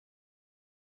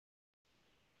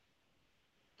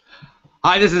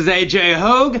Hi, this is AJ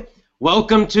Hogue.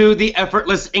 Welcome to the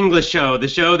Effortless English Show, the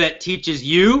show that teaches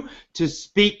you to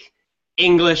speak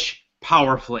English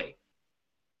powerfully.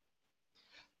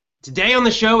 Today on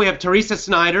the show we have Teresa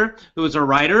Snyder, who is a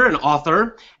writer and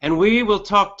author, and we will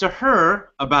talk to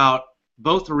her about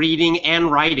both reading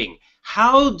and writing.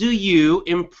 How do you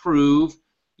improve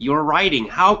your writing?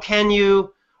 How can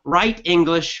you write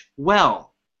English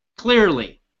well,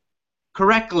 clearly,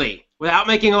 correctly, without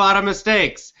making a lot of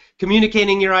mistakes,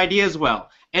 communicating your ideas well?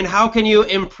 And how can you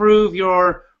improve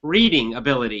your reading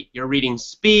ability, your reading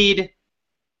speed,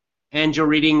 and your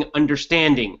reading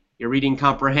understanding, your reading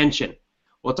comprehension?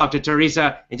 We'll talk to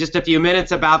Teresa in just a few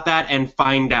minutes about that and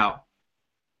find out.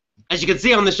 As you can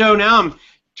see on the show now, I'm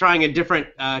trying a different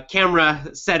camera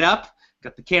setup.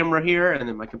 Got the camera here, and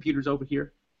then my computer's over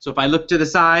here. So if I look to the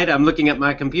side, I'm looking at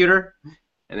my computer,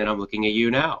 and then I'm looking at you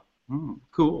now.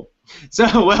 Cool.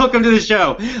 So welcome to the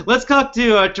show. Let's talk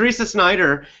to Teresa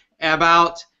Snyder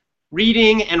about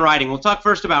reading and writing. We'll talk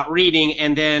first about reading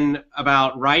and then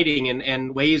about writing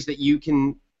and ways that you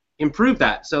can improve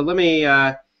that. So let me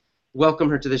welcome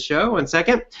her to the show in a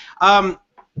second.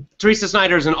 Teresa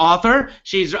Snyder is an author.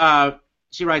 She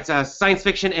writes science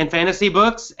fiction and fantasy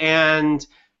books, and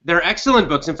they're excellent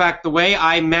books. In fact, the way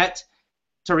I met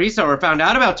Teresa or found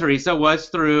out about Teresa was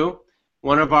through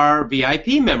one of our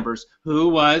VIP members who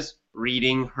was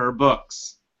reading her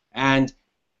books. And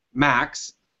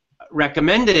Max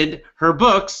recommended her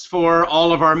books for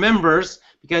all of our members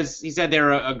because he said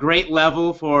they're a great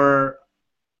level for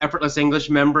Effortless English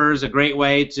members, a great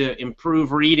way to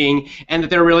improve reading, and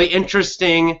that they're really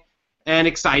interesting and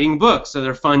exciting books, so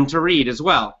they're fun to read as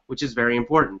well, which is very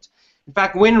important. In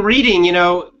fact, when reading, you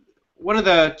know, one of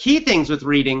the key things with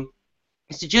reading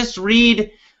is to just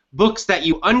read books that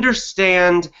you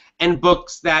understand and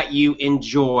books that you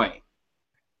enjoy.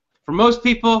 For most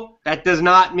people, that does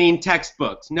not mean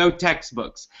textbooks. No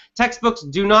textbooks. Textbooks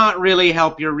do not really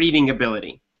help your reading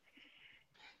ability.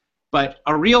 But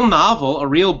a real novel, a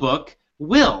real book,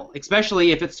 will,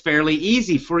 especially if it's fairly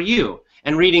easy for you.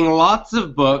 And reading lots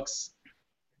of books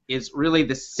is really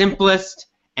the simplest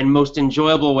and most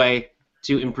enjoyable way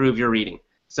to improve your reading.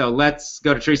 So let's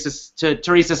go to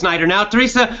Teresa Snyder now.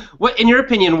 Teresa, what, in your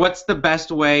opinion, what's the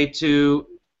best way to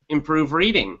improve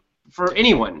reading for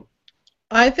anyone?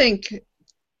 I think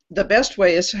the best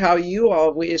way is how you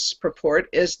always purport,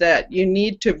 is that you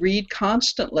need to read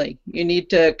constantly. You need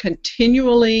to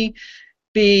continually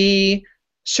be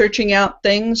searching out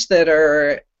things that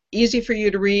are easy for you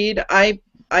to read. I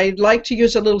like to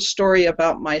use a little story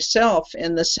about myself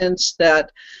in the sense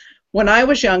that when I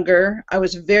was younger, I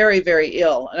was very, very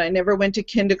ill, and I never went to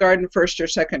kindergarten, first or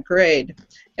second grade.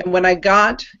 And when I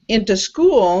got into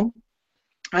school,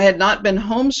 I had not been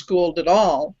homeschooled at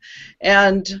all,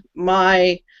 and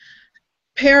my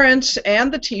parents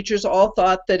and the teachers all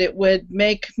thought that it would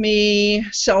make me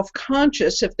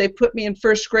self-conscious if they put me in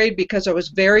first grade because I was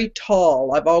very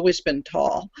tall. I've always been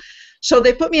tall. So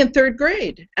they put me in third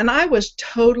grade, and I was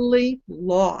totally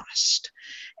lost.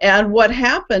 And what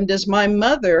happened is my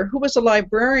mother, who was a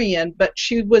librarian, but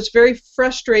she was very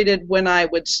frustrated when I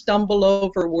would stumble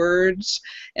over words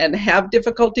and have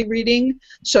difficulty reading,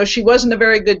 so she wasn't a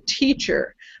very good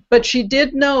teacher. But she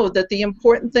did know that the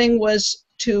important thing was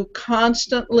to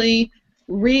constantly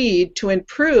read to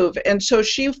improve, and so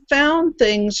she found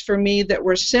things for me that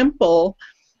were simple,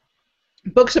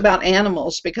 books about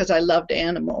animals, because I loved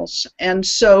animals. And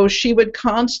so she would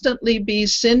constantly be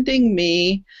sending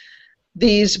me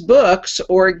these books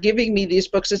or giving me these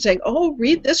books and saying, oh,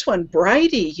 read this one,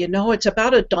 Brighty, you know, it's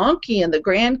about a donkey in the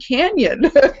Grand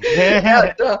Canyon.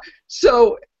 And,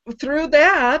 so through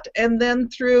that, and then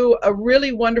through a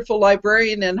really wonderful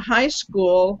librarian in high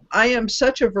school, I am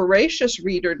such a voracious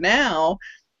reader now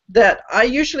that I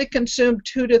usually consume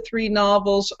 2 to 3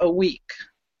 novels a week.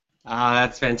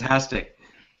 That's fantastic.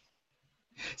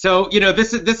 So, you know,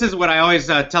 this is what I always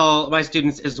tell my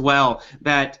students as well,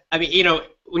 that, I mean, you know,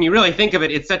 when you really think of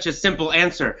it, it's such a simple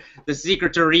answer. The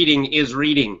secret to reading is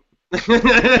reading.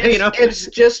 You know? It's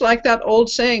just like that old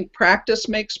saying, practice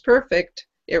makes perfect.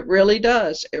 It really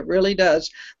does. It really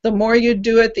does. The more you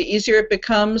do it, the easier it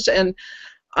becomes. And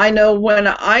I know when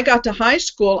I got to high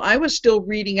school, I was still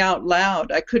reading out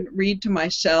loud. I couldn't read to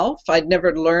myself. I'd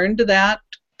never learned that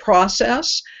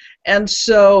process. And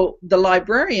so the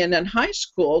librarian in high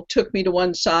school took me to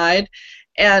one side,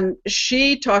 and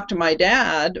she talked to my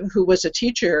dad, who was a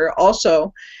teacher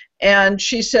also, and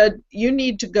she said, you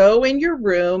need to go in your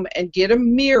room and get a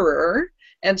mirror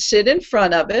and sit in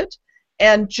front of it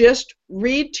and just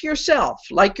read to yourself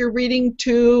like you're reading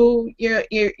to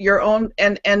your own,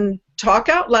 and talk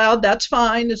out loud, that's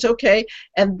fine, it's okay,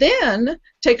 and then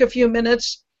take a few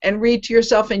minutes and read to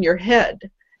yourself in your head,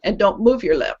 and don't move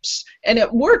your lips. And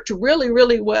it worked really,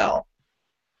 really well.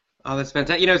 Oh, that's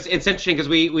fantastic. You know, it's interesting because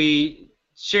we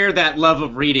share that love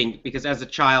of reading, because as a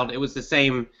child, it was the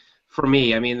same for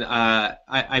me. I mean,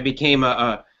 I became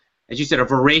as you said, a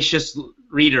voracious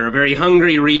reader, a very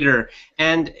hungry reader,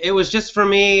 and it was just for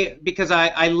me because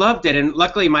I loved it, and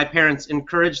luckily my parents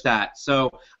encouraged that.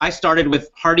 So I started with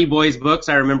Hardy Boys books.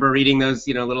 I remember reading those,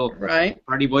 you know, little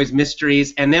Hardy Boys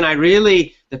mysteries, and then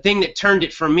the thing that turned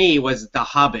it for me was The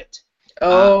Hobbit.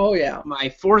 Oh, yeah. My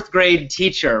fourth grade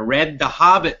teacher read The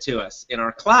Hobbit to us in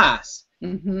our class.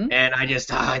 Mm-hmm. And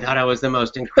I thought it was the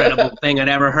most incredible thing I'd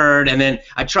ever heard. And then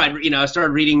I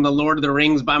started reading The Lord of the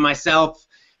Rings by myself.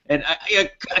 And I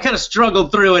kind of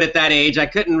struggled through it at that age. I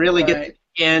couldn't really get to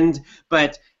the end.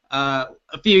 But a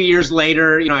few years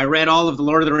later, you know, I read all of the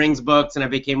Lord of the Rings books, and I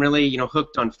became really, you know,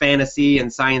 hooked on fantasy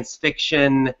and science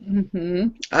fiction. Mm-hmm.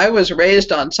 I was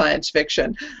raised on science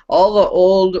fiction. All the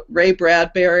old Ray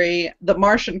Bradbury, The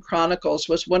Martian Chronicles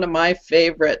was one of my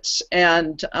favorites,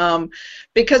 and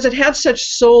because it had such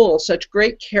soul, such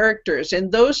great characters. In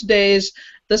those days,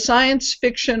 the science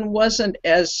fiction wasn't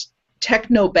as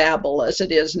technobabble as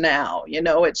it is now. You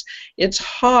know, it's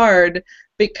hard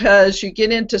because you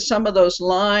get into some of those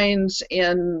lines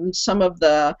in some of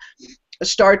the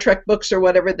Star Trek books or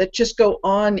whatever that just go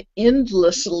on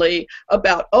endlessly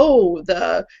about, oh,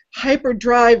 the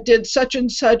hyperdrive did such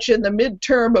and such in the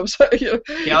midterm of, you know,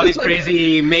 yeah, all these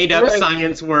crazy made-up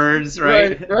science words,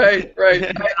 right? Right.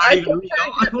 I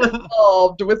get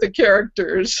involved with the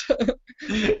characters.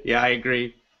 Yeah, I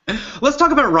agree. Let's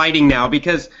talk about writing now,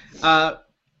 because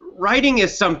writing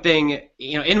is something,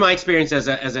 you know, in my experience as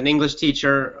an English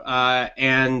teacher,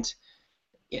 and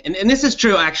this is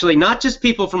true actually, not just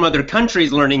people from other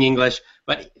countries learning English,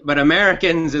 but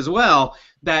Americans as well,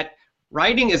 that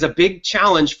writing is a big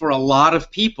challenge for a lot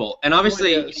of people. And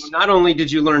obviously, you know, not only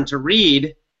did you learn to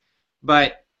read,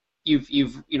 but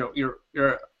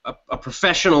you're a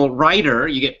professional writer.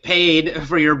 You get paid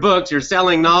for your books. You're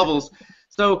selling novels.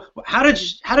 So how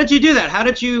did you do that? How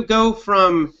did you go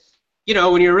from, you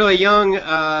know, when you're really young,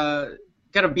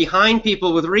 kind of behind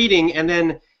people with reading, and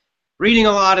then reading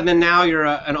a lot, and then now you're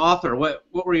an author? What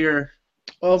were your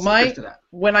secrets to that?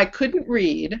 When I couldn't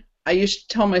read, I used to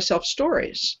tell myself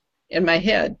stories in my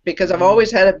head, because I've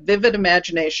always had a vivid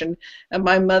imagination, and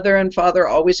my mother and father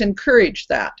always encouraged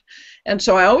that. And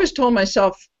so I always told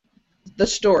myself the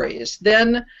stories.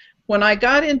 Then when I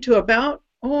got into about,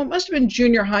 it must have been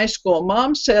junior high school,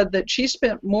 Mom said that she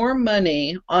spent more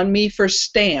money on me for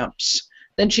stamps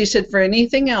than she said for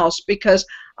anything else, because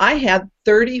I had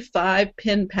 35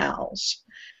 pen pals.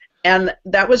 And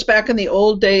that was back in the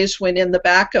old days when in the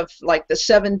back of like the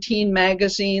 17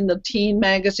 magazine, the teen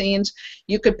magazines,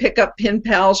 you could pick up pen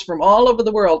pals from all over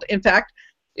the world. In fact,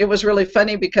 it was really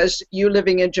funny because you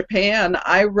living in Japan,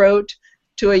 I wrote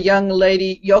to a young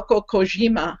lady, Yoko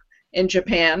Kojima, in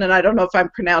Japan, and I don't know if I'm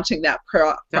pronouncing that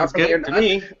properly or not. To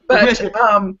me. But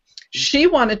she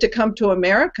wanted to come to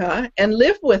America and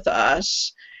live with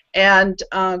us and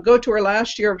go to her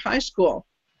last year of high school.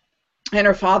 And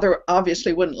her father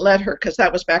obviously wouldn't let her, because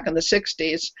that was back in the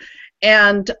 60s.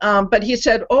 And but he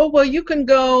said, oh, well, you can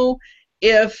go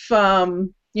if,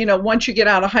 you know, once you get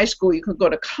out of high school, you can go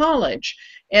to college.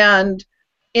 And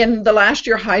in the last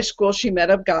year of high school, she met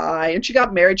a guy, and she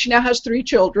got married. She now has 3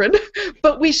 children,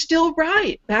 but we still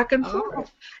write back and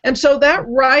forth. And so that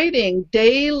writing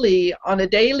daily, on a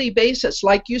daily basis,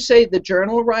 like you say, the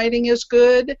journal writing is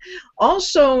good.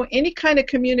 Also, any kind of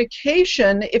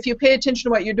communication, if you pay attention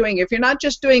to what you're doing, if you're not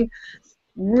just doing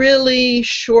really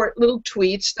short little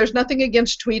tweets. There's nothing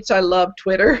against tweets. I love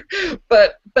Twitter,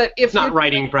 but if not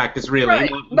writing practice really,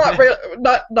 right,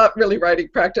 not really writing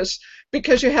practice,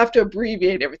 because you have to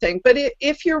abbreviate everything. But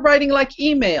if you're writing like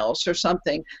emails or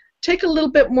something, take a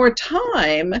little bit more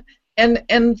time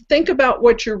and think about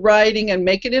what you're writing and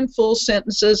make it in full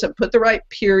sentences and put the right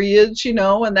periods, you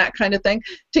know, and that kind of thing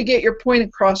to get your point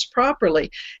across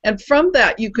properly. And from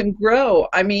that, you can grow.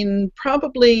 I mean,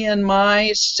 probably in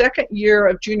my second year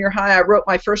of junior high, I wrote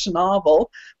my first novel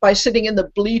by sitting in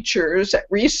the bleachers at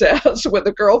recess with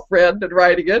a girlfriend and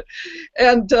writing it.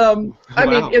 And I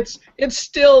mean, it's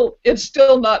still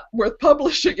not worth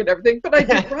publishing and everything, but I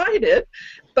did write it.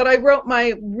 But I wrote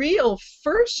my real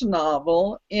first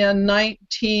novel in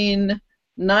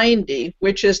 1990,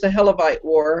 which is The Hellavite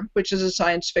War, which is a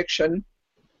science fiction.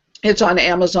 It's on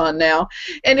Amazon now.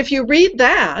 And if you read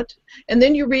that, and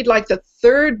then you read like the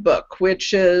third book,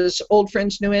 which is Old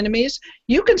Friends, New Enemies,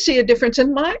 you can see a difference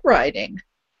in my writing,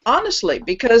 honestly,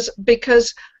 because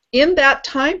in that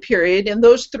time period, in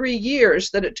those 3 years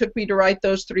that it took me to write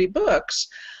those 3 books,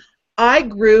 I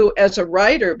grew as a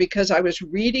writer because I was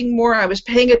reading more. I was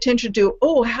paying attention to,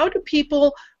 oh, how do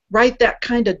people write that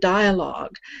kind of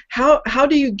dialogue? How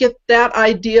do you get that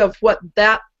idea of what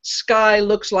that sky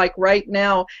looks like right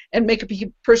now and make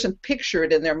a person picture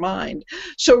it in their mind?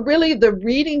 So really the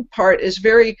reading part is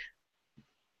very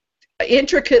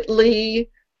intricately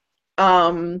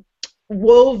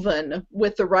woven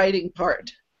with the writing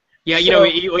part. Yeah, you know,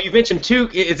 you've mentioned two.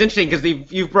 It's interesting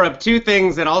because you've brought up two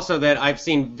things that also that I've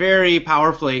seen very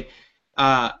powerfully,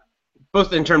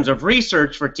 both in terms of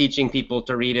research for teaching people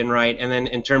to read and write, and then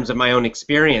in terms of my own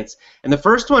experience. And the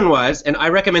first one was, and I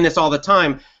recommend this all the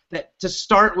time, that to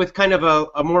start with kind of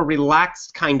a more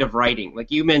relaxed kind of writing. Like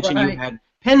you mentioned, you had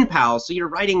pen pals, so you're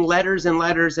writing letters and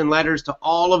letters and letters to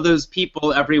all of those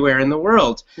people everywhere in the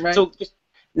world. Right. So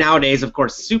nowadays, of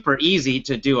course, super easy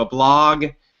to do a blog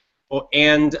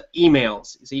and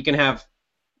emails, so you can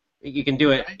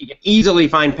do it. You can easily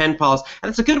find pen pals, and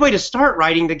it's a good way to start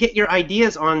writing, to get your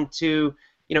ideas onto,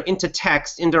 into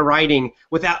text, into writing.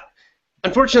 Without,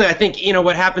 unfortunately, I think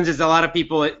what happens is a lot of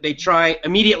people they're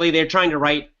trying to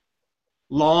write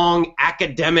long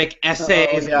academic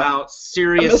essays about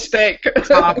serious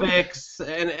topics,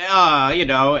 and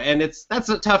and that's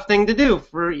a tough thing to do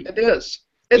for. It is.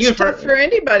 It's tough for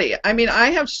anybody. I mean,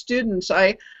 I have students.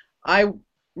 I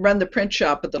run the print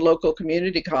shop at the local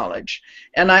community college,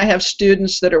 and I have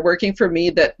students that are working for me.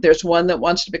 That there's one that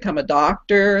wants to become a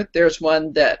doctor. There's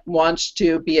one that wants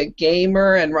to be a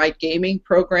gamer and write gaming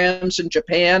programs in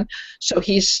Japan. So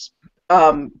he's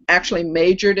actually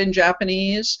majored in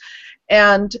Japanese,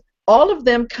 and all of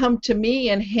them come to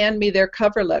me and hand me their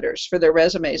cover letters for their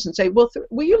resumes and say, well,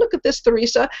 will you look at this,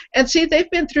 Teresa? And see, they've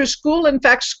been through school. In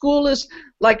fact, school is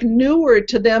like newer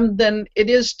to them than it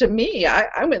is to me.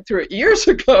 I went through it years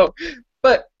ago.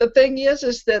 But the thing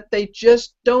is that they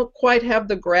just don't quite have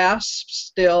the grasp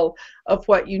still of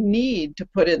what you need to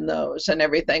put in those and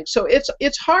everything. So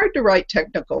it's hard to write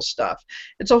technical stuff.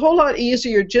 It's a whole lot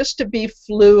easier just to be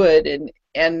fluid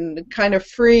and kind of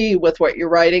free with what you're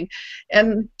writing,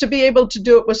 and to be able to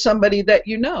do it with somebody that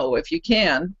you know, if you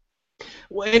can.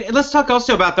 Well, and let's talk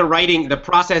also about the writing, the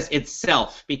process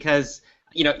itself, because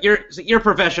you're a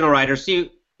professional writer, so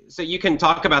you can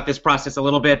talk about this process a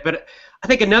little bit. But I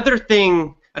think another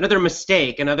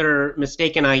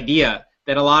mistaken idea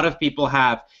that a lot of people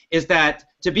have is that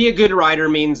to be a good writer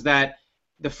means that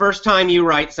the first time you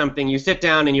write something, you sit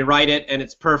down and you write it, and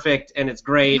it's perfect and it's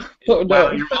great. Oh, no.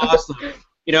 Wow, you're awesome.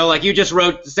 Like you just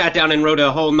sat down and wrote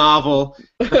a whole novel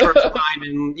the first time,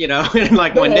 and in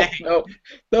like one day. No.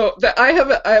 I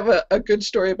have a good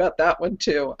story about that one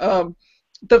too.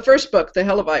 The first book, The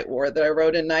Hellavite War, that I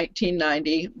wrote in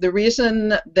 1990, the reason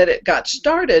that it got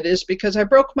started is because I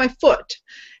broke my foot,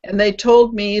 and they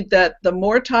told me that the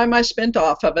more time I spent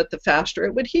off of it, the faster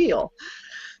it would heal.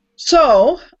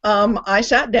 So I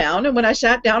sat down, and when I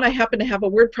sat down, I happened to have a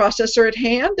word processor at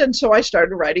hand, and so I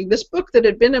started writing this book that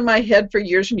had been in my head for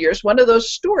years and years, one of those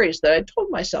stories that I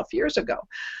told myself years ago.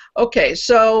 Okay,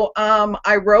 so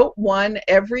I wrote one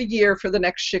every year for the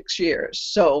next 6 years.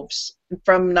 So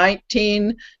from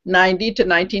 1990 to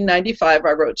 1995,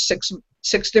 I wrote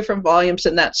six different volumes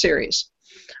in that series.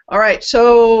 All right,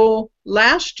 so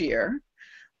last year,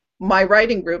 my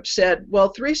writing group said,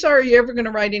 well, Teresa, are you ever going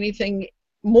to write anything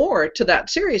more to that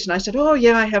series? And I said, oh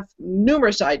yeah, I have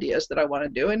numerous ideas that I want to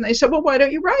do. And they said, well, why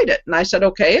don't you write it? And I said,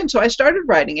 okay. And so I started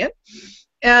writing it,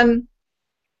 and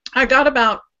I got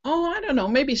about, I don't know,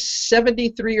 maybe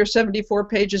 73 or 74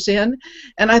 pages in,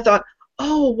 and I thought,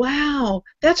 oh wow,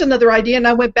 that's another idea. And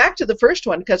I went back to the first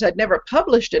one because I'd never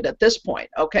published it at this point.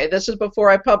 Okay, this is before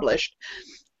I published,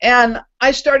 and I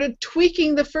started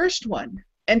tweaking the first one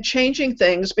and changing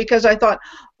things because I thought,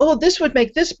 oh, this would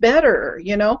make this better,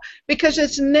 because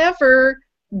it's never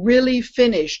really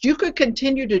finished. You could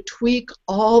continue to tweak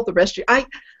all the rest of it.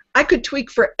 I could tweak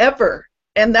forever,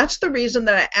 and that's the reason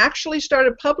that I actually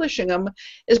started publishing them,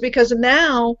 is because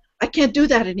now I can't do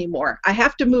that anymore. I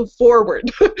have to move forward.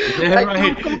 I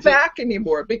can't go back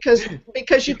anymore because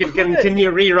you can continue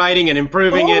rewriting and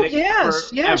improving it.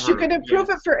 Yes, you can improve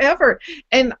it forever.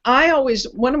 And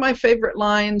one of my favorite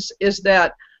lines is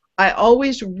that I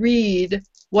always read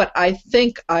what I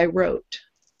think I wrote.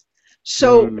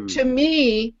 So to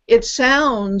me, it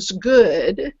sounds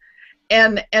good.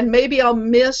 And maybe I'll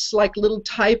miss like little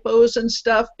typos and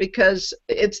stuff because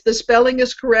the spelling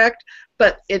is correct,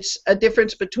 but it's a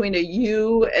difference between a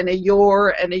you and a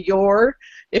your,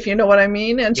 if you know what I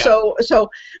mean. And so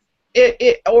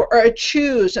or a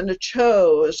choose and a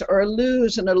chose, or a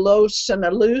lose and a lose and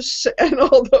a loose, and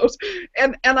all those.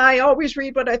 And I always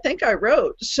read what I think I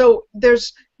wrote. So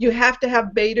you have to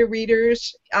have beta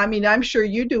readers. I mean, I'm sure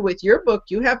you do with your book.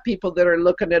 You have people that are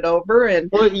looking it over, and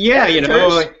Well, yeah,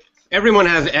 editors. everyone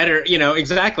has editor,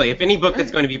 exactly. If any book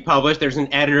that's going to be published, there's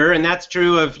an editor, and that's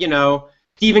true of,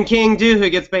 Stephen King, too, who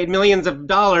gets paid millions of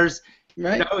dollars.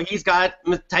 Right. He's got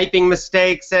typing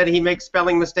mistakes, and he makes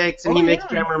spelling mistakes, and Oh he makes yeah.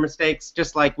 grammar mistakes,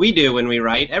 just like we do when we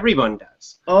write. Everyone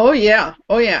does. Oh yeah,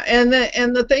 oh yeah, and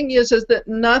the thing is that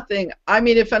nothing. I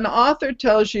mean, if an author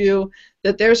tells you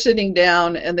that they're sitting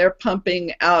down and they're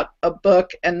pumping out a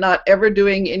book and not ever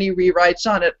doing any rewrites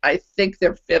on it, I think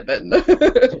they're fibbing.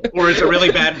 Or it's a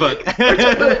really bad book. Or it's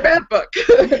a really bad book.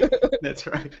 That's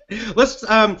right.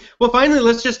 Finally,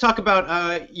 let's just talk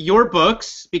about your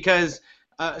books, because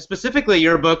specifically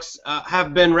your books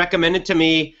have been recommended to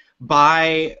me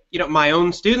by my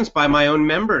own students, by my own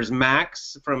members.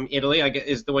 Max from Italy, I guess,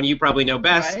 is the one you probably know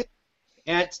best. Right.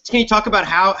 And can you talk about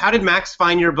how did Max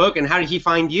find your book, and how did he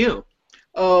find you?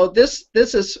 Oh, this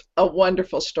is a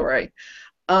wonderful story.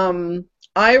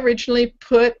 I originally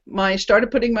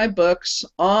started putting my books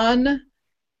on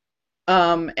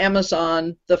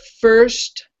Amazon the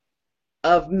 1st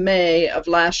of May of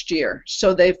last year.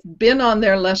 So they've been on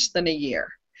there less than a year.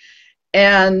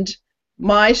 And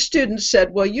my students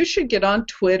said, well, you should get on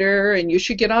Twitter, and you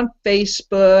should get on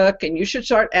Facebook, and you should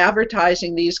start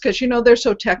advertising these, because they're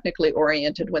so technically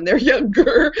oriented when they're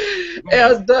younger.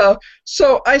 And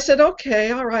so I said, okay,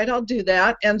 all right, I'll do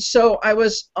that. And so I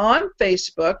was on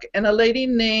Facebook, and a lady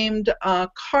named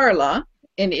Carla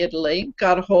in Italy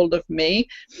got a hold of me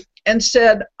and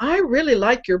said, I really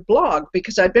like your blog,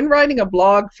 because I've been writing a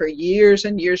blog for years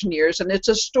and years and years, and it's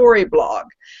a story blog.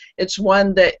 It's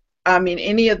one that, I mean,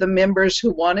 any of the members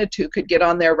who wanted to could get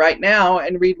on there right now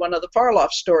and read one of the Farloff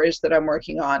stories that I'm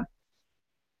working on.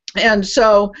 And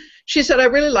so she said, I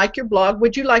really like your blog.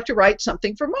 Would you like to write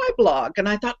something for my blog? And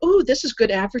I thought, oh, this is good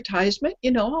advertisement.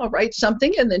 I'll write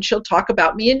something, and then she'll talk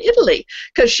about me in Italy.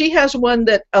 Because she has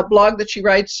a blog that she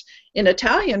writes in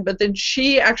Italian, but then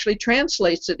she actually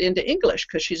translates it into English,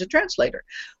 because she's a translator.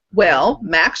 Well,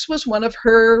 Max was one of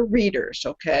her readers,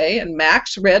 okay? And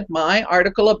Max read my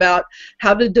article about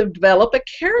how to develop a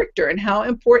character and how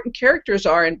important characters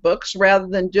are in books, rather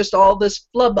than just all this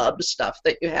flubbub stuff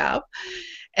that you have.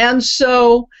 And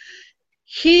so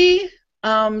he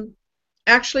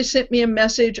actually sent me a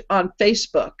message on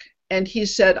Facebook, and he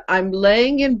said, I'm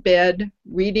laying in bed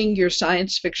reading your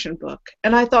science fiction book.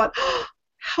 And I thought, oh,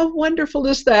 how wonderful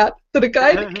is that a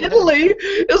guy in Italy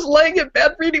is laying in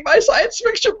bed reading my science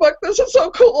fiction book. This is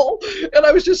so cool. And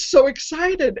I was just so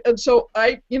excited. And so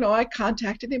I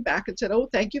contacted him back and said, oh,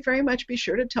 thank you very much. Be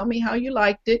sure to tell me how you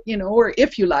liked it, or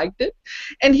if you liked it.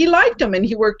 And he liked them, and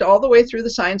he worked all the way through the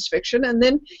science fiction. And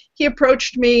then he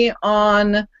approached me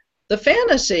on the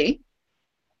fantasy,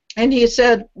 and he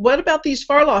said, what about these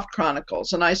Farloff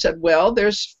Chronicles? And I said, well,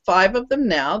 there's 5 of them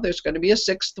now. There's going to be a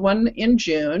 6th one in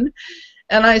June.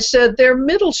 And I said, they're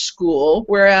middle school,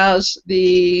 whereas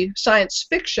the science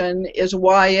fiction is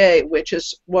YA, which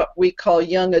is what we call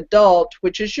young adult,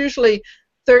 which is usually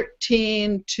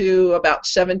 13 to about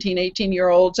 17,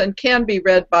 18-year-olds, and can be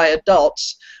read by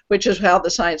adults, which is how the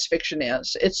science fiction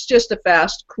is. It's just a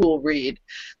fast, cool read.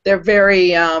 They're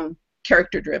very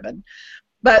character-driven.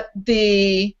 But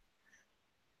the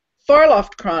Farloff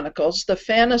Chronicles, the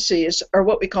fantasies, are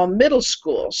what we call middle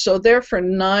school. So they're for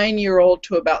 9-year-old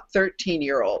to about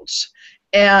 13-year-olds.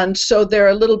 And so they're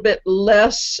a little bit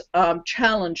less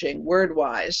challenging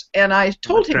word-wise. And I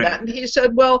told him that, and he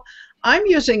said, well, I'm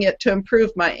using it to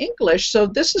improve my English, so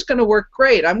this is going to work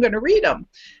great. I'm going to read them.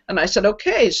 And I said,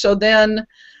 okay. So then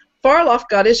Farloff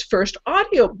got his first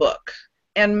audiobook.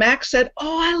 And Max said,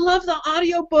 oh, I love the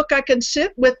audiobook. I can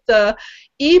sit with the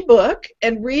ebook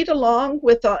and read along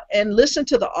with and listen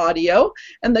to the audio.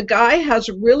 And the guy has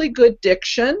really good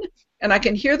diction, and I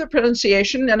can hear the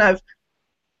pronunciation. And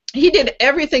he did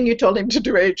everything you told him to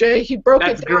do, AJ. He broke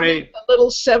it down into little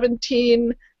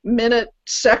 17-minute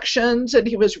sections, and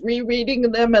he was rereading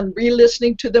them and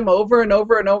re-listening to them over and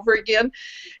over and over again.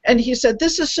 And he said,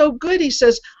 this is so good. He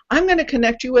says, I'm going to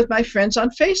connect you with my friends on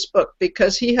Facebook,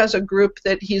 because he has a group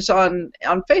that he's on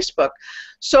Facebook.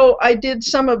 So I did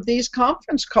some of these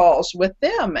conference calls with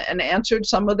them and answered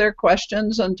some of their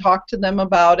questions and talked to them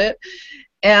about it.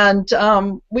 And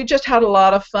we just had a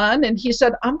lot of fun. And he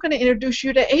said, I'm going to introduce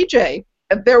you to AJ.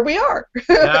 And there we are.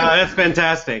 That's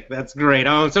fantastic. That's great.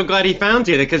 Oh, I'm so glad he found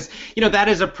you, because that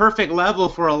is a perfect level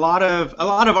for a lot of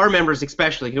our members,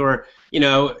 especially who are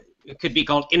it could be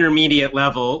called intermediate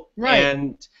level. Right.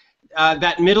 And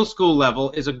that middle school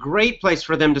level is a great place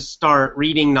for them to start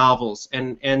reading novels,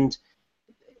 and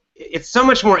it's so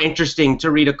much more interesting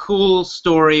to read a cool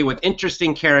story with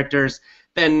interesting characters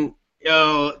than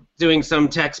doing some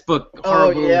textbook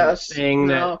horrible thing.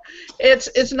 No,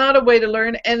 it's not a way to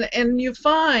learn, and you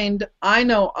find, I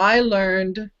know I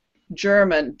learned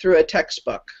German through a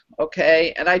textbook,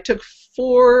 okay, and I took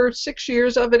 6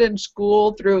 years of it in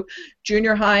school through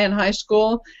junior high and high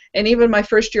school, and even my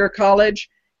first year of college,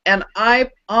 and I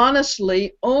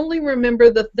honestly only remember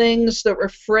the things that were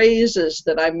phrases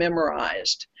that I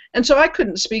memorized. And so I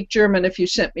couldn't speak German if you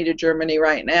sent me to Germany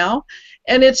right now.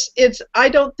 And I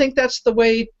don't think that's the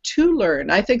way to learn.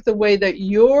 I think the way that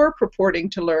you're purporting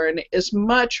to learn is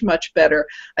much, much better.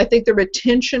 I think the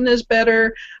retention is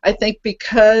better. I think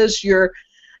because you're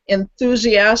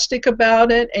enthusiastic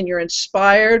about it and you're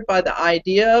inspired by the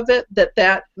idea of it,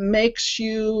 that makes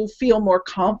you feel more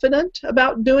confident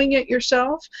about doing it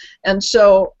yourself. And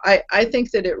so I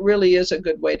think that it really is a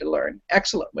good way to learn.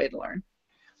 Excellent way to learn.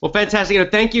 Well,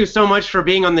 fantastic. Thank you so much for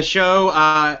being on the show.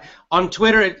 On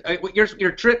Twitter,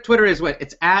 your Twitter is what?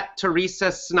 It's at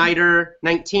Teresa Snyder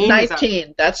 19?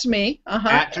 19, that's me.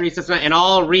 At Teresa Snyder. And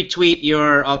I'll retweet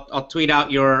I'll tweet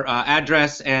out your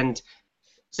address and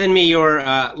send me your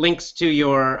links to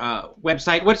your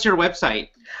website. What's your website?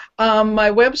 My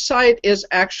website is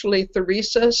actually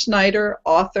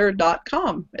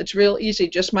theresasnyderauthor.com. It's real easy,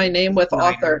 just my name with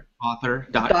author.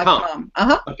 Author.com.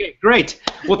 Okay, great.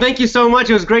 Well, thank you so much.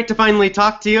 It was great to finally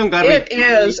talk to you. I'm glad it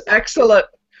is excellent.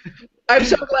 I'm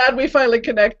so glad we finally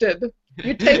connected.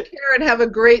 You take care and have a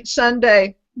great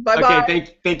Sunday. Bye-bye.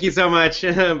 Okay, thank you so much.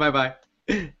 Bye-bye.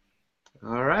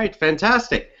 All right,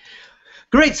 fantastic.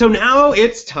 Great, so now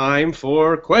it's time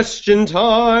for question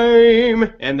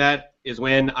time. And that is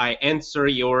when I answer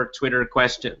your Twitter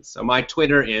questions. So my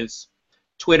Twitter is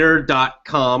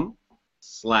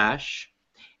twitter.com/AJHoge,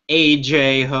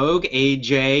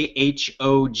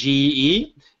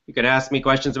 AJHOGE. You could ask me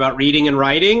questions about reading and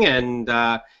writing, and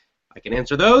I can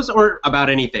answer those, or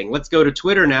about anything. Let's go to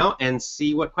Twitter now and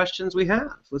see what questions we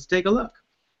have. Let's take a look.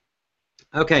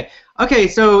 Okay,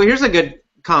 so here's a good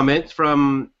comment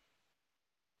from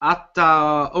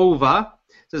Ataova.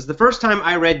 Says, the first time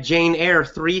I read Jane Eyre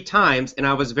 3 times, and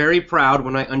I was very proud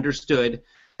when I understood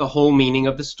the whole meaning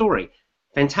of the story.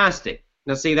 Fantastic.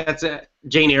 Now, see,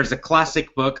 Jane Eyre's a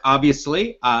classic book,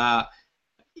 obviously.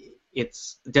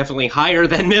 It's definitely higher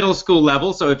than middle school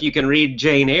level, so if you can read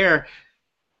Jane Eyre,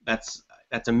 that's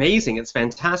amazing. It's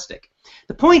fantastic.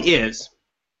 The point is,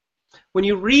 when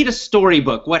you read a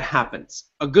storybook, what happens?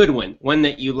 A good one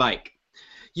that you like.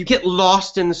 You get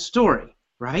lost in the story.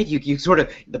 Right? You sort of,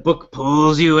 the book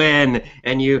pulls you in,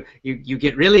 and you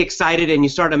get really excited, and you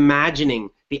start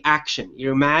imagining the action.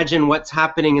 You imagine what's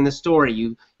happening in the story.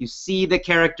 You see the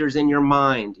characters in your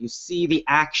mind. You see the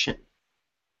action.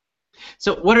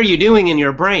 So what are you doing in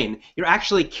your brain? You're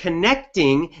actually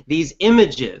connecting these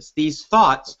images, these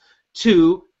thoughts,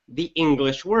 to the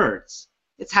English words.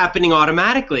 It's happening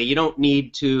automatically. You don't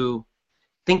need to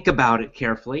think about it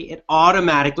carefully. It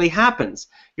automatically happens.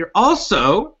 You're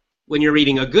also, when you're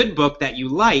reading a good book that you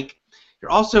like,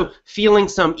 you're also feeling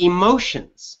some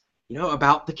emotions,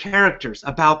 about the characters,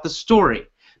 about the story.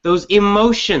 Those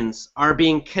emotions are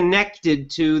being connected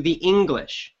to the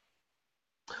English.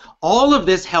 All of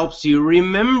this helps you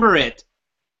remember it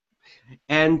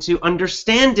and to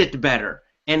understand it better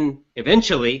and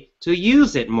eventually to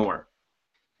use it more.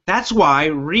 That's why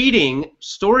reading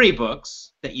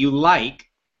storybooks that you like,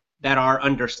 that are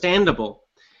understandable,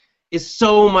 is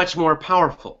so much more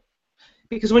powerful.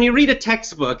 Because when you read a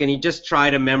textbook and you just try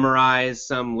to memorize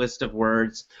some list of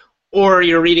words, or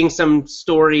you're reading some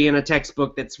story in a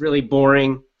textbook that's really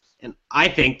boring, and I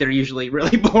think they're usually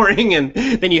really boring, and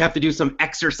then you have to do some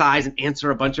exercise and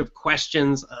answer a bunch of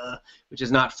questions, which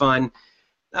is not fun.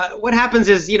 What happens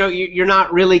is, you're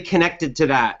not really connected to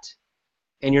that,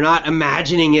 and you're not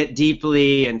imagining it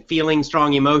deeply and feeling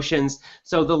strong emotions,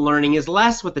 so the learning is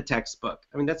less with the textbook.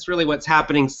 I mean, that's really what's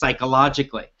happening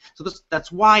psychologically. So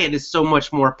that's why it is so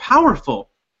much more powerful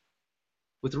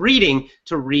with reading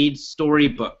to read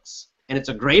storybooks. And it's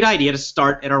a great idea to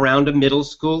start at around a middle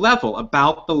school level,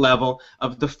 about the level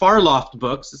of the Farloft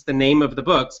books. It's the name of the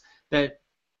books that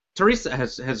Teresa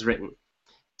has written.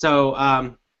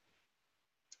 So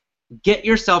get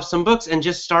yourself some books and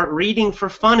just start reading for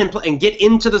fun and get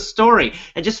into the story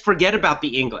and just forget about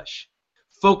the English.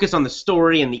 Focus on the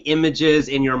story and the images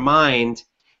in your mind,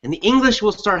 and the English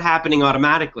will start happening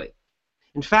automatically.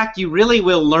 In fact, you really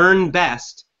will learn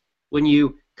best when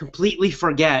you completely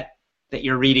forget that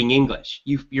you're reading English.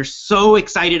 You're so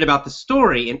excited about the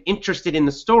story and interested in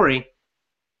the story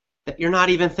that you're not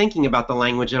even thinking about the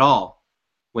language at all.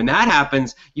 When that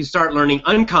happens, you start learning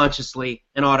unconsciously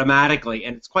and automatically,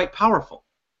 and it's quite powerful.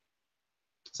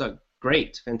 So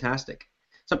great, fantastic.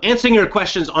 So I'm answering your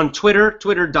questions on Twitter,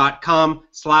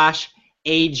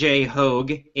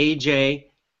 twitter.com/AJHoge,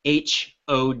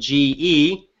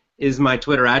 AJHOGE is my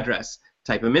Twitter address.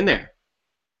 Type them in there.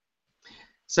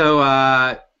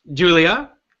 So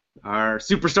Julia, our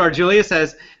superstar Julia,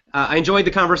 says, I enjoyed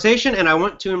the conversation and I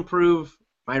want to improve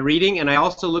my reading, and I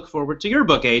also look forward to your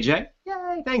book, AJ.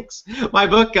 Yay, thanks. My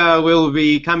book will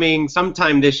be coming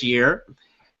sometime this year.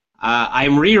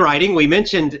 I'm rewriting. We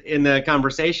mentioned in the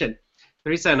conversation,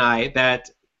 Teresa and I,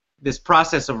 that this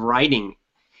process of writing,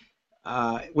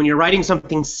 when you're writing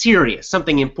something serious,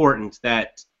 something important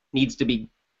that needs to be,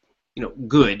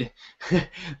 good,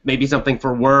 maybe something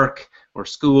for work or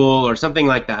school or something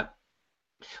like that.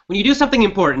 When you do something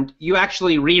important, you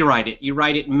actually rewrite it. You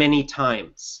write it many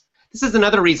times. This is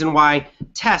another reason why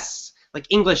tests, like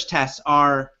English tests,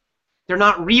 they're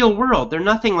not real world. They're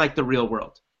nothing like the real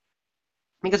world.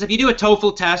 Because if you do a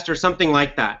TOEFL test or something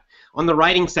like that, on the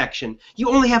writing section, you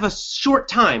only have a short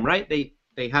time, right? They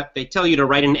tell you to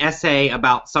write an essay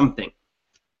about something,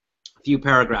 a few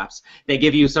paragraphs. They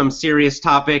give you some serious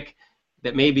topic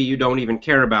that maybe you don't even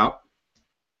care about,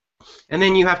 and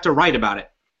then you have to write about it.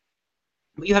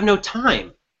 But you have no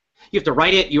time. You have to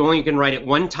write it. You only can write it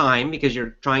one time because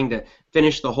you're trying to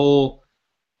finish the whole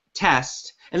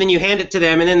test, and then you hand it to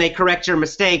them, and then they correct your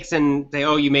mistakes and say,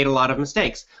 oh, you made a lot of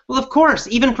mistakes. Well, of course,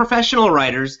 even professional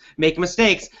writers make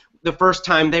mistakes the first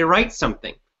time they write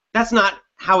something. That's not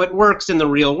how it works in the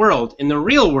real world. In the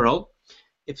real world,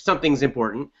 if something's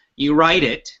important, you write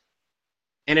it,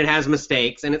 and it has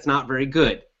mistakes, and it's not very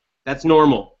good. That's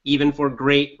normal. Even for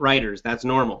great writers, that's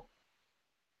normal.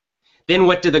 Then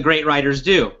what do the great writers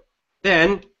do?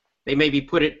 Then they maybe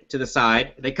put it to the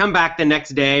side. They come back the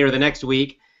next day or the next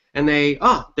week, and they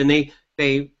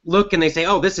look and they say,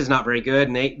 oh, this is not very good,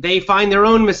 and they find their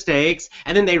own mistakes,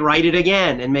 and then they write it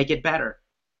again and make it better.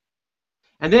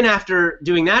 And then after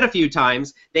doing that a few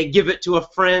times, they give it to a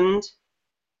friend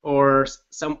or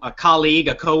a colleague,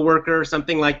 a coworker,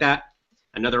 something like that,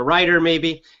 another writer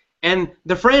maybe, and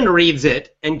the friend reads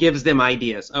it and gives them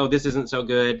ideas. Oh, this isn't so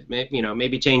good.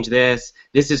 Maybe change this.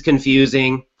 This is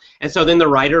confusing. And so then the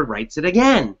writer writes it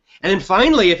again. And then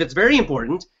finally, if it's very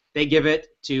important, they give it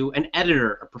to an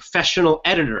editor, a professional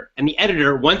editor. And the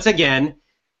editor, once again,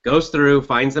 goes through,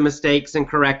 finds the mistakes and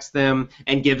corrects them,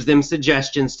 and gives them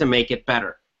suggestions to make it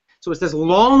better. So it's this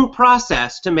long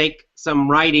process to make some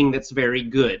writing that's very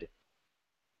good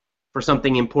for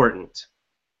something important.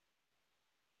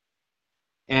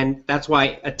 And that's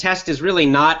why a test is really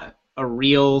not a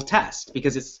real test,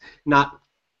 because it's not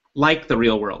like the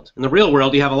real world. In the real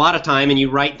world, you have a lot of time and you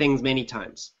write things many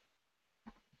times.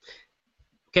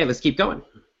 Okay, let's keep going.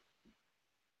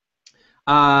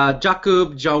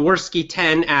 Jakub Jaworski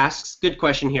 10 asks, good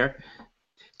question here,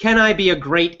 can I be a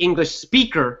great English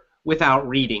speaker without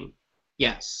reading?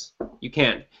 Yes, you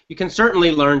can. You can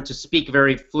certainly learn to speak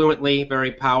very fluently,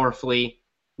 very powerfully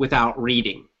without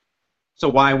reading. So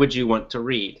why would you want to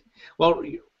read? Well,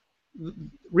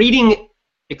 reading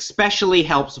especially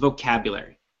helps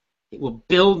vocabulary. It will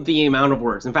build the amount of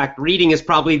words. In fact, reading is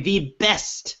probably the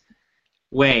best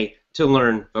way to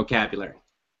learn vocabulary.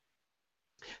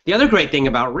 The other great thing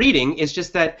about reading is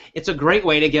just that it's a great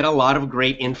way to get a lot of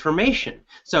great information.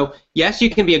 So yes, you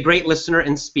can be a great listener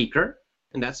and speaker,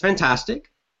 and that's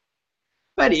fantastic.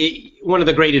 But one of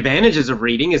the great advantages of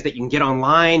reading is that you can get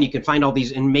online, you can find all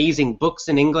these amazing books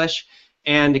in English,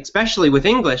 and especially with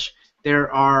English,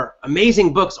 there are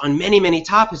amazing books on many, many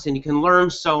topics, and you can learn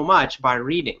so much by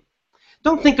reading.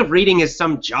 Don't think of reading as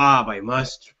some job. I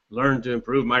must learn to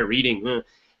improve my reading.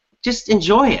 Just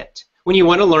enjoy it. When you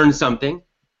want to learn something,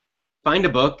 find a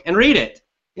book and read it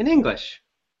in English.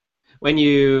 When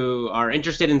you are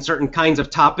interested in certain kinds of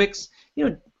topics,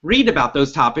 read about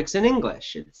those topics in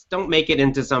English. Don't make it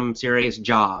into some serious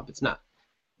job. It's not.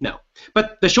 No.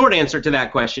 But the short answer to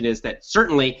that question is that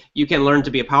certainly you can learn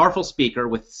to be a powerful speaker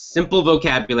with simple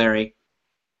vocabulary,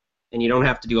 and you don't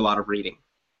have to do a lot of reading.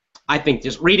 I think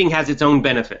just reading has its own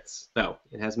benefits, though.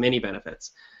 It has many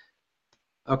benefits.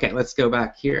 Okay, let's go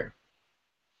back here.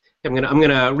 I'm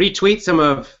gonna retweet some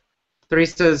of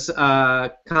Teresa's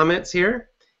comments here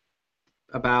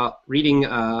about reading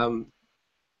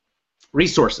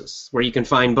resources where you can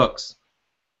find books.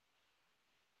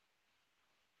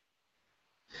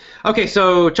 Okay,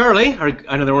 so Charlie,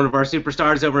 another one of our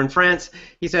superstars over in France,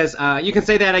 he says, you can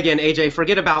say that again, AJ,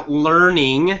 forget about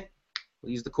learning.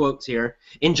 We'll use the quotes here.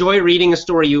 Enjoy reading a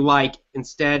story you like.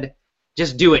 Instead,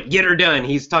 just do it. Get her done.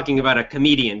 He's talking about a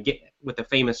comedian. with the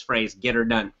famous phrase, get her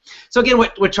done. So again,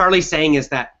 what Charlie's saying is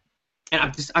that,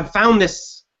 and I've found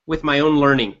this with my own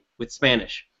learning with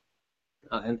Spanish,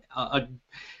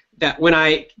 that when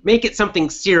I make it something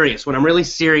serious, when I'm really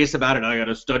serious about it, I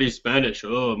gotta study Spanish,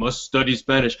 oh, I must study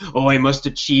Spanish, oh, I must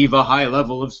achieve a high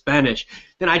level of Spanish,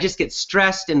 then I just get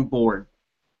stressed and bored,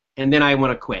 and then I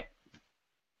want to quit.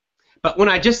 But when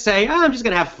I just say, oh, I'm just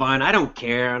going to have fun, I don't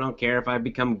care if I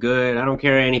become good, I don't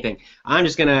care anything, I'm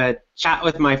just going to chat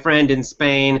with my friend in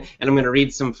Spain, and I'm going to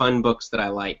read some fun books that I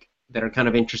like, that are kind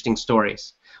of interesting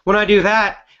stories. When I do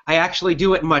that, I actually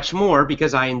do it much more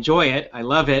because I enjoy it, I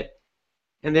love it,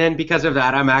 and then because of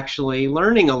that, I'm actually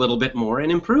learning a little bit more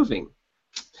and improving.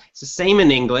 It's the same in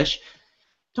English.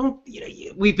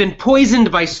 We've been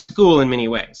poisoned by school in many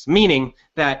ways, meaning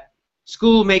that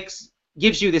school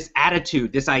gives you this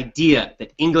attitude, this idea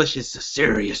that English is a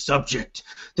serious subject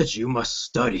that you must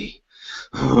study.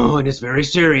 Oh, and it's very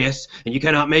serious, and you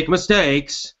cannot make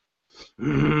mistakes.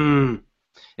 And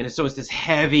so it's this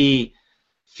heavy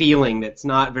feeling that's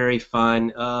not very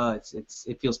fun.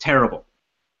 It feels terrible.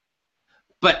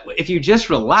 But if you just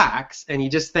relax and you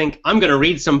just think, I'm going to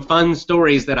read some fun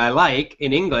stories that I like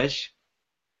in English,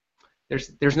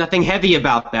 there's nothing heavy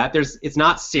about that. It's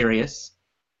not serious.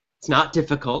 It's not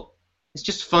difficult. It's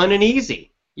just fun and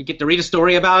easy. You get to read a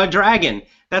story about a dragon.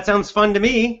 That sounds fun to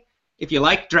me. If you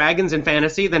like dragons and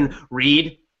fantasy, then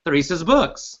read Teresa's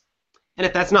books. And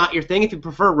if that's not your thing, if you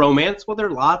prefer romance, well, there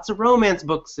are lots of romance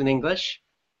books in English.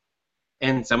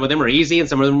 And some of them are easy and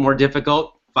some of them are more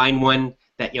difficult. Find one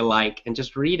that you like and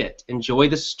just read it. Enjoy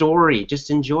the story. Just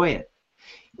enjoy it.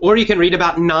 Or you can read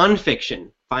about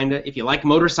nonfiction. If you like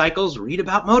motorcycles, read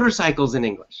about motorcycles in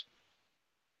English.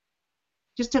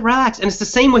 Just to relax. And it's the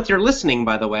same with your listening,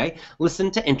 by the way.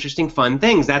 Listen to interesting, fun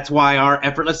things. That's why our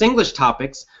Effortless English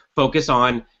topics focus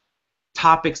on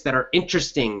topics that are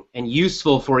interesting and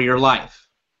useful for your life,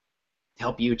 to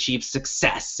help you achieve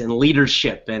success and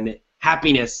leadership and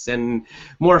happiness and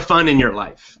more fun in your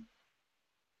life.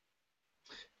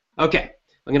 Okay,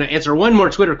 I'm going to answer one more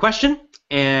Twitter question,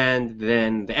 and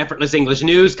then the Effortless English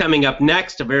News coming up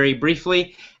next, very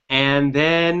briefly, and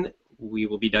then we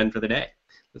will be done for the day.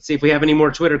 Let's see if we have any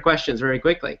more Twitter questions very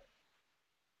quickly.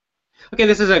 Okay,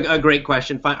 this is a great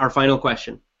question, our final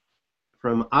question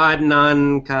from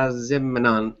Adnan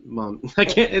Kazimanan.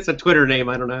 It's a Twitter name,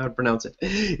 I don't know how to pronounce it.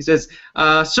 He says,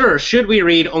 Sir, should we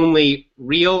read only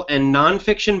real and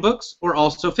non-fiction books or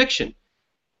also fiction?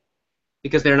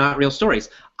 Because they're not real stories.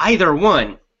 Either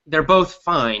one, they're both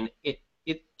fine. It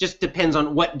just depends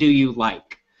on what do you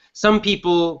like. Some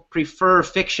people prefer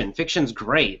fiction. Fiction's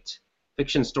great.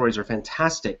 Fiction stories are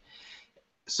fantastic.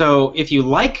 So if you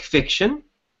like fiction,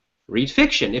 read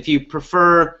fiction. If you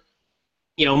prefer,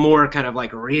 more kind of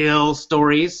like real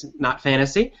stories, not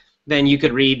fantasy, then you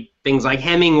could read things like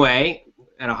Hemingway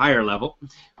at a higher level,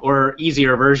 or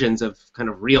easier versions of kind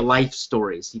of real life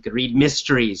stories. You could read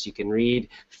mysteries. You can read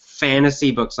fantasy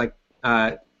books like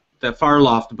the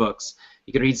Farloft books.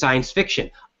 You could read science fiction.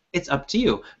 It's up to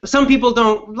you. But some people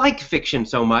don't like fiction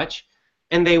so much,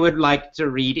 and they would like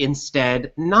to read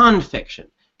instead nonfiction.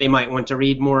 They might want to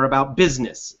read more about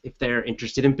business if they're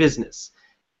interested in business.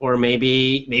 Or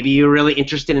maybe you're really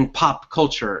interested in pop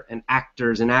culture and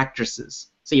actors and actresses.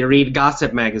 So you read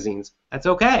gossip magazines. That's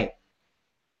okay.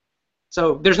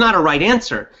 So there's not a right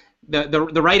answer.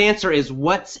 The right answer is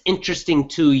what's interesting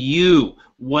to you.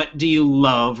 What do you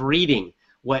love reading?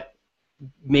 What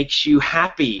makes you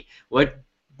happy? What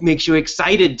makes you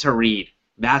excited to read?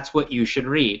 That's what you should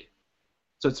read.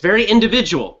 So it's very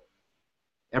individual.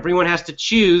 Everyone has to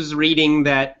choose reading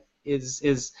that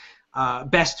is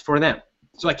best for them.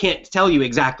 So I can't tell you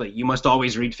exactly, you must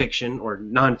always read fiction or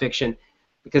nonfiction,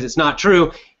 because it's not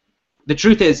true. The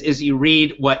truth is you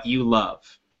read what you love.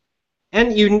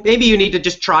 And maybe you need to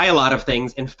just try a lot of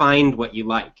things and find what you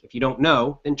like. If you don't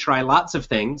know, then try lots of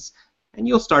things, and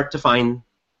you'll start to find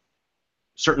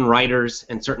certain writers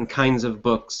and certain kinds of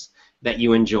books that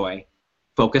you enjoy.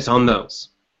 Focus on those.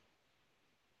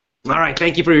 All right,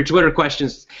 thank you for your Twitter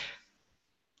questions.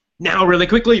 Now, really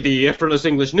quickly, the Effortless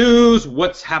English News,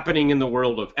 what's happening in the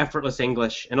world of Effortless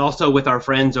English, and also with our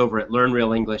friends over at Learn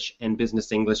Real English and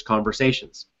Business English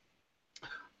Conversations.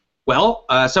 Well,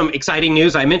 some exciting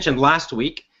news I mentioned last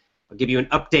week. I'll give you an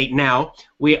update now.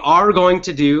 We are going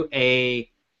to do a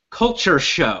culture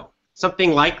show,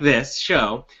 something like this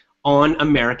show, on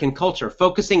American culture,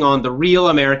 focusing on the real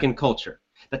American culture.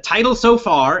 The title so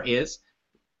far is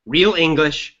Real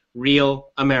English, Real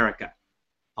America.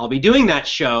 I'll be doing that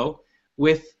show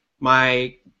with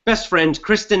my best friend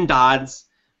Kristen Dodds,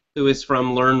 who is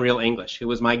from Learn Real English, who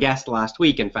was my guest last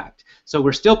week, in fact. So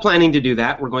we're still planning to do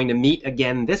that. We're going to meet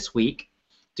again this week,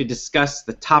 to discuss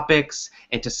the topics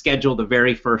and to schedule the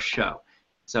very first show.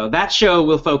 So that show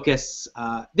will focus,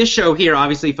 this show here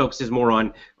obviously focuses more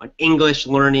on English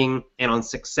learning and on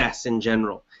success in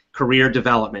general, career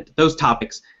development. Those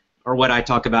topics are what I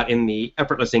talk about in the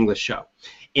Effortless English show.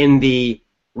 In the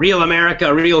Real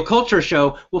America, Real Culture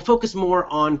show, we'll focus more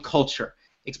on culture,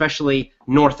 especially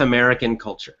North American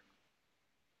culture.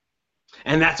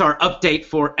 And that's our update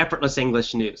for Effortless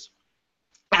English News.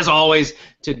 As always,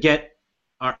 to get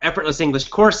our Effortless English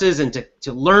courses and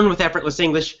to learn with Effortless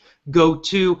English, go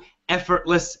to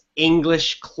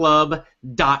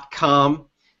effortlessenglishclub.com.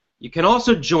 You can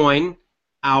also join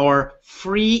our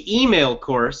free email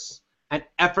course at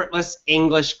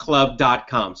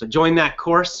effortlessenglishclub.com. So join that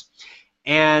course,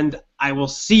 and I will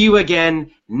see you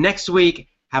again next week.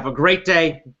 Have a great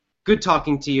day. Good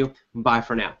talking to you. Bye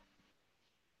for now.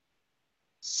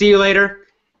 See you later.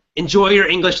 Enjoy your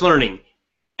English learning.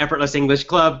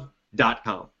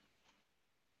 effortlessenglishclub.com.